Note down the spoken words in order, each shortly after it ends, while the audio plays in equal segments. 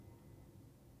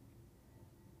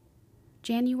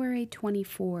January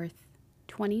 24th,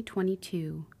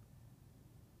 2022.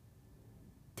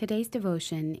 Today's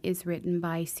devotion is written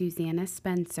by Susanna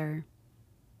Spencer.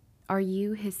 Are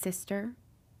you his sister?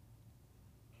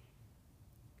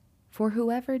 For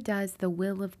whoever does the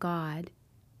will of God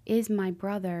is my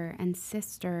brother and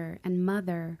sister and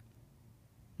mother.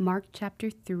 Mark chapter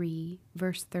 3,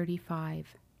 verse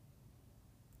 35.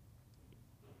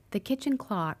 The kitchen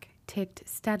clock ticked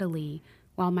steadily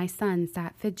while my son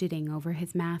sat fidgeting over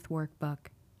his math workbook.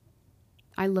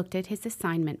 I looked at his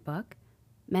assignment book,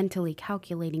 mentally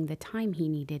calculating the time he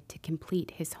needed to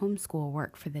complete his homeschool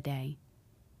work for the day.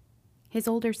 His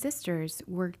older sisters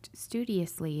worked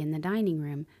studiously in the dining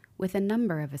room with a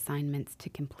number of assignments to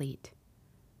complete.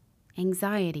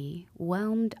 Anxiety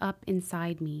whelmed up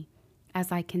inside me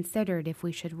as I considered if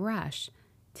we should rush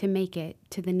to make it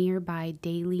to the nearby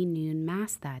daily noon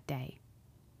mass that day.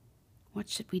 What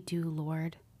should we do,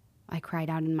 Lord? I cried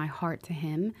out in my heart to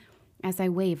him as I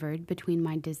wavered between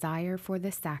my desire for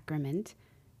the sacrament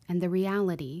and the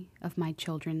reality of my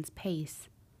children's pace.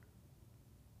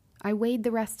 I weighed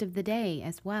the rest of the day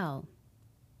as well.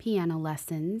 Piano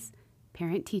lessons,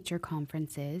 parent-teacher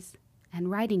conferences, and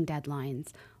writing deadlines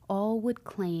all would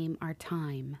claim our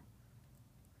time.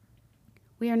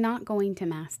 We are not going to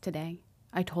Mass today,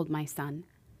 I told my son.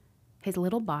 His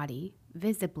little body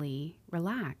visibly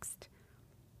relaxed.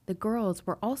 The girls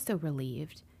were also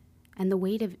relieved, and the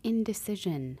weight of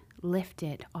indecision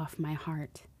lifted off my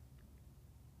heart.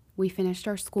 We finished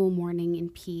our school morning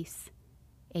in peace,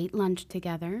 ate lunch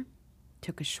together,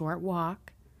 took a short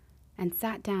walk, and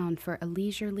sat down for a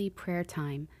leisurely prayer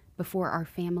time before our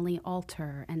family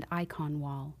altar and icon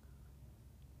wall.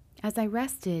 As I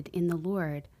rested in the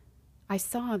Lord, I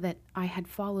saw that I had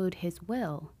followed his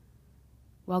will.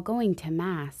 While going to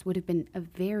Mass would have been a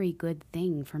very good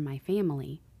thing for my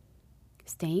family,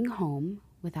 staying home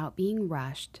without being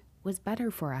rushed was better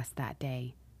for us that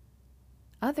day.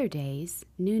 Other days,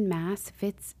 noon Mass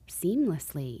fits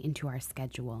seamlessly into our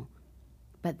schedule.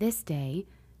 But this day,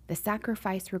 the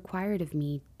sacrifice required of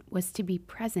me was to be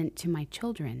present to my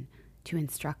children, to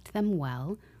instruct them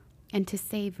well, and to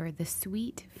savor the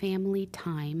sweet family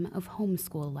time of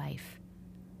homeschool life.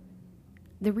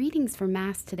 The readings for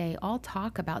Mass today all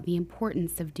talk about the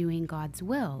importance of doing God's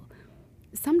will.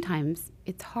 Sometimes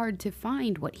it's hard to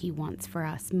find what he wants for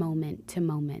us moment to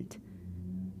moment.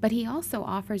 But he also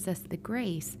offers us the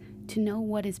grace to know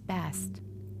what is best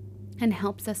and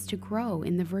helps us to grow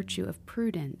in the virtue of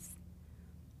prudence.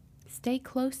 Stay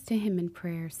close to him in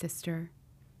prayer, sister.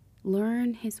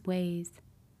 Learn his ways.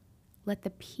 Let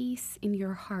the peace in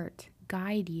your heart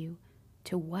guide you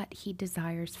to what he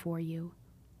desires for you.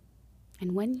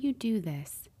 And when you do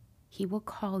this, he will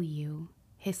call you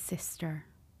his sister.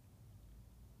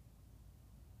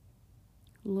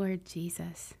 Lord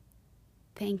Jesus,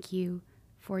 thank you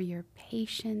for your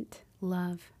patient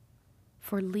love,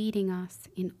 for leading us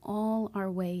in all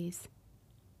our ways.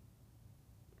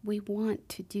 We want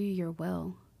to do your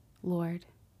will, Lord.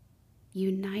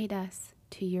 Unite us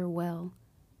to your will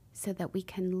so that we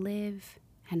can live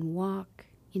and walk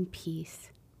in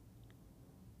peace.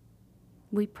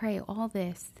 We pray all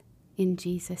this in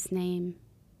Jesus' name.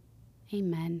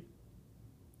 Amen.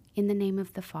 In the name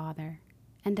of the Father,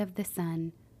 and of the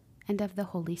Son, and of the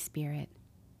Holy Spirit.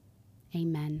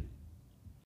 Amen.